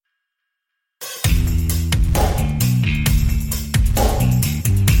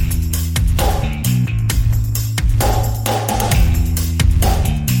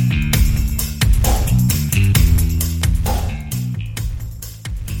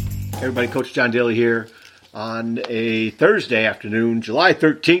Everybody, Coach John Daly here on a Thursday afternoon, July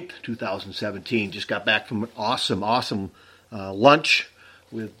 13th, 2017. Just got back from an awesome lunch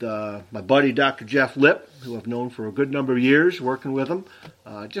with my buddy, Dr. Jeff Lipp, who I've known for a good number of years, working with him.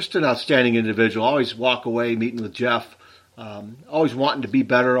 Just an outstanding individual. Always walk away meeting with Jeff, always wanting to be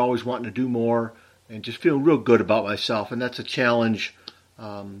better, always wanting to do more, and just feeling real good about myself. And that's a challenge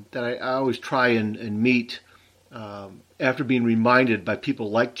that I always try and meet after being reminded by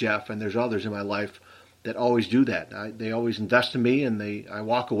people like Jeff, and there's others in my life that always do that. They always invest in me, and I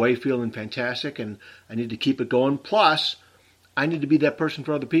walk away feeling fantastic, and I need to keep it going. Plus, I need to be that person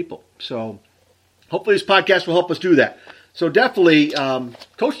for other people. So hopefully this podcast will help us do that. So definitely,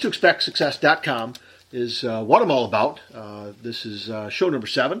 CoachToExpectSuccess.com is what I'm all about. This is show number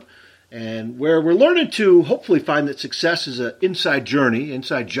 7, and where we're learning to hopefully find that success is an inside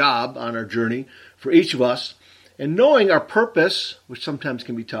job on our journey for each of us, and knowing our purpose, which sometimes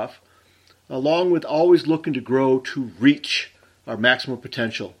can be tough, along with always looking to grow to reach our maximum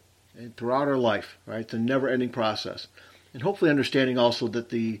potential and throughout our life, right? It's a never-ending process. And hopefully understanding also that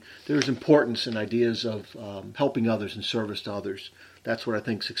there's importance in ideas of helping others and service to others. That's what I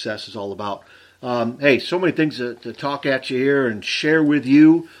think success is all about. Hey, so many things to talk at you here and share with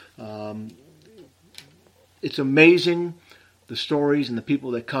you. It's amazing the stories and the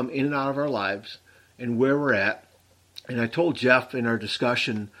people that come in and out of our lives and where we're at. And I told Jeff in our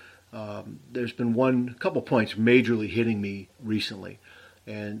discussion, there's been a couple points majorly hitting me recently.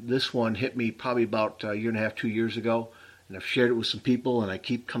 And this one hit me probably about a year and a half, 2 years ago. And I've shared it with some people, and I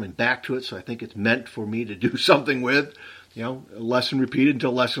keep coming back to it. So I think it's meant for me to do something with. You know, a lesson repeated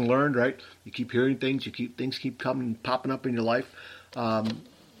until lesson learned, right? You keep hearing things, things keep popping up in your life. The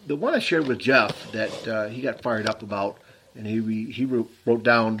one I shared with Jeff that he got fired up about, and he wrote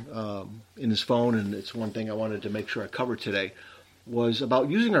down in his phone, and it's one thing I wanted to make sure I covered today, was about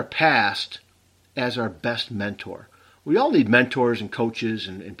using our past as our best mentor. We all need mentors and coaches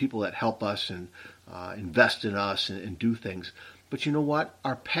and people that help us and invest in us and do things. But you know what?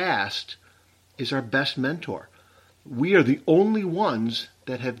 Our past is our best mentor. We are the only ones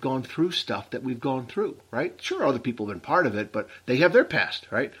that have gone through stuff that we've gone through, right? Sure, other people have been part of it, but they have their past,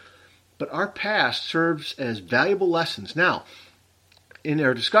 right? But our past serves as valuable lessons. Now, in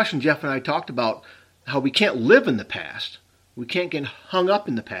our discussion, Jeff and I talked about how we can't live in the past. We can't get hung up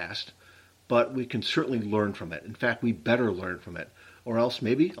in the past, but we can certainly learn from it. In fact, we better learn from it, or else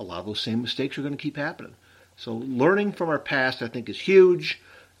maybe a lot of those same mistakes are going to keep happening. So learning from our past, I think, is huge.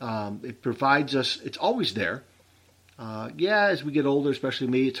 It provides us, it's always there. As we get older, especially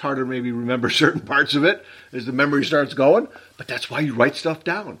me, it's harder to maybe remember certain parts of it as the memory starts going, but that's why you write stuff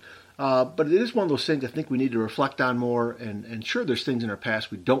down. But it is one of those things I think we need to reflect on more, and sure, there's things in our past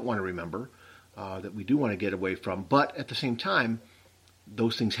we don't want to remember, that we do want to get away from, but at the same time,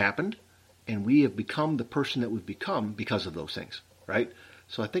 those things happened, and we have become the person that we've become because of those things, right?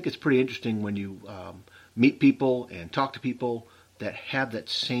 So I think it's pretty interesting when you meet people and talk to people that have that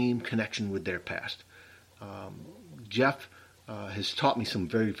same connection with their past. Jeff has taught me some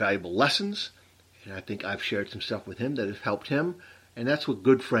very valuable lessons, and I think I've shared some stuff with him that has helped him, and that's what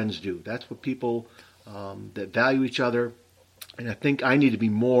good friends do. That's what people that value each other, and I think I need to be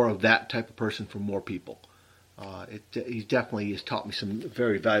more of that type of person for more people. He definitely has taught me some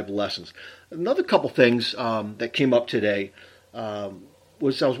very valuable lessons. Another couple things that came up today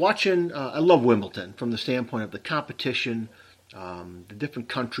was I was watching, I love Wimbledon from the standpoint of the competition, the different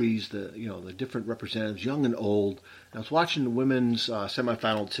countries, the different representatives, young and old. And I was watching the women's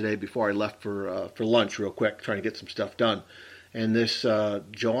semifinal today before I left for lunch real quick, trying to get some stuff done. And this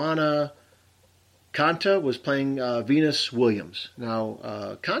Joanna Konta was playing Venus Williams.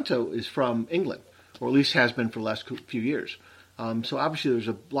 Now, Konta is from England, or at least has been for the last few years. So obviously there's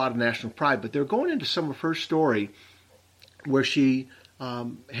a lot of national pride, but they're going into some of her story where she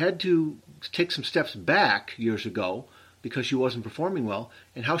had to take some steps back years ago because she wasn't performing well,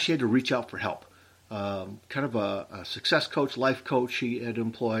 and how she had to reach out for help. Kind of a success coach, life coach she had to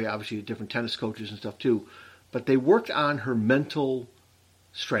employ, obviously different tennis coaches and stuff too. But they worked on her mental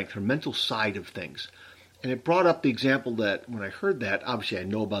strength, her mental side of things. And it brought up the example that when I heard that, obviously I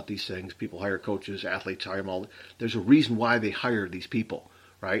know about these things. People hire coaches, athletes hire them all. There's a reason why they hire these people,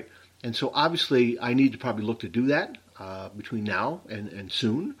 right? And so obviously I need to probably look to do that between now and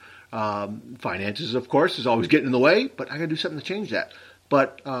soon. Finances, of course, is always getting in the way, but I got to do something to change that.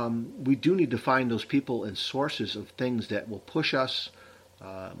 But we do need to find those people and sources of things that will push us,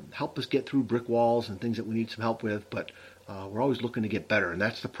 help us get through brick walls and things that we need some help with. But we're always looking to get better, and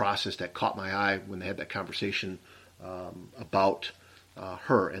that's the process that caught my eye when they had that conversation about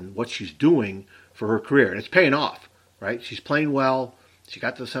her and what she's doing for her career. And it's paying off, right? She's playing well. She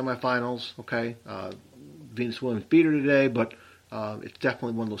got to the semifinals, okay. Venus Williams beat her today, but it's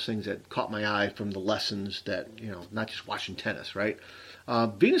definitely one of those things that caught my eye from the lessons that, not just watching tennis, right?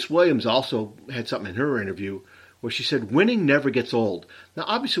 Venus Williams also had something in her interview where she said, winning never gets old. Now,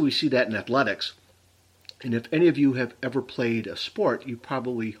 obviously, we see that in athletics. And if any of you have ever played a sport, you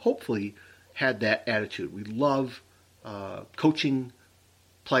probably, hopefully, had that attitude. We love coaching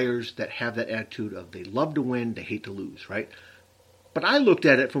players that have that attitude of they love to win, they hate to lose, right? But I looked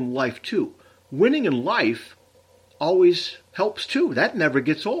at it from life, too. Winning in life always helps, too. That never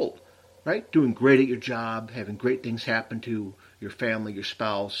gets old, right? Doing great at your job, having great things happen to your family, your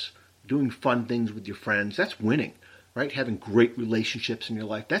spouse, doing fun things with your friends, that's winning, right? Having great relationships in your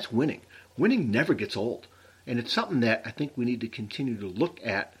life, that's winning. Winning never gets old. And it's something that I think we need to continue to look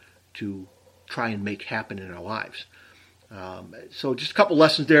at to try and make happen in our lives. So just a couple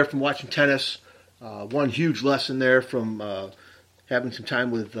lessons there from watching tennis. One huge lesson there from having some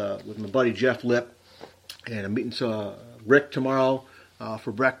time with my buddy Jeff Lip. And I'm meeting Rick tomorrow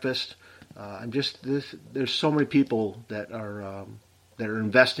for breakfast. There's so many people that are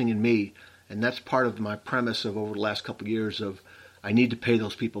investing in me, and that's part of my premise of over the last couple of years of I need to pay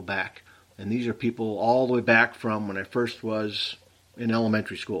those people back. And these are people all the way back from when I first was in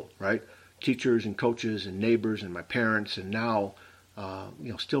elementary school, right? Teachers and coaches and neighbors and my parents, and now,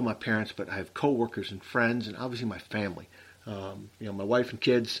 still my parents, but I have coworkers and friends and obviously my family. My wife and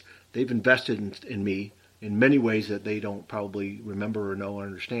kids, they've invested in me in many ways that they don't probably remember or know or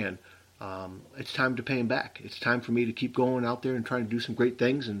understand. It's time to pay them back. It's time for me to keep going out there and trying to do some great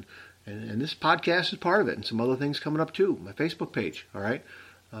things, and this podcast is part of it, and some other things coming up too. My Facebook page, all right?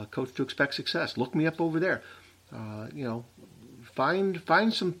 Coach to Expect Success. Look me up over there. Find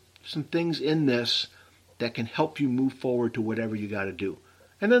some things in this that can help you move forward to whatever you got to do.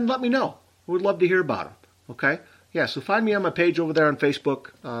 And then let me know. I would love to hear about them. Okay? Yeah, so find me on my page over there on Facebook.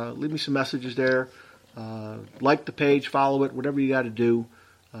 Leave me some messages there. Like the page, follow it, whatever you got to do.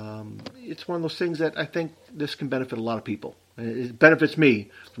 It's one of those things that I think this can benefit a lot of people. It benefits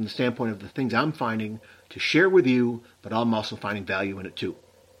me from the standpoint of the things I'm finding to share with you, but I'm also finding value in it too.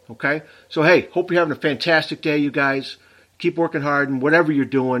 Okay? So, hey, hope you're having a fantastic day, you guys. Keep working hard and whatever you're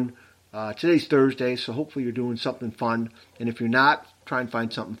doing. Today's Thursday, so hopefully you're doing something fun. And if you're not, try and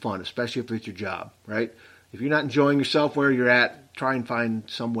find something fun, especially if it's your job, right? If you're not enjoying yourself where you're at, try and find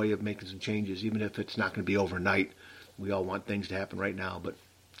some way of making some changes, even if it's not going to be overnight. We all want things to happen right now, but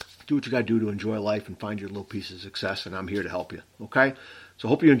do what you got to do to enjoy life and find your little piece of success, and I'm here to help you, okay? So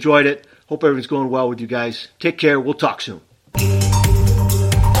hope you enjoyed it. Hope everything's going well with you guys. Take care. We'll talk soon.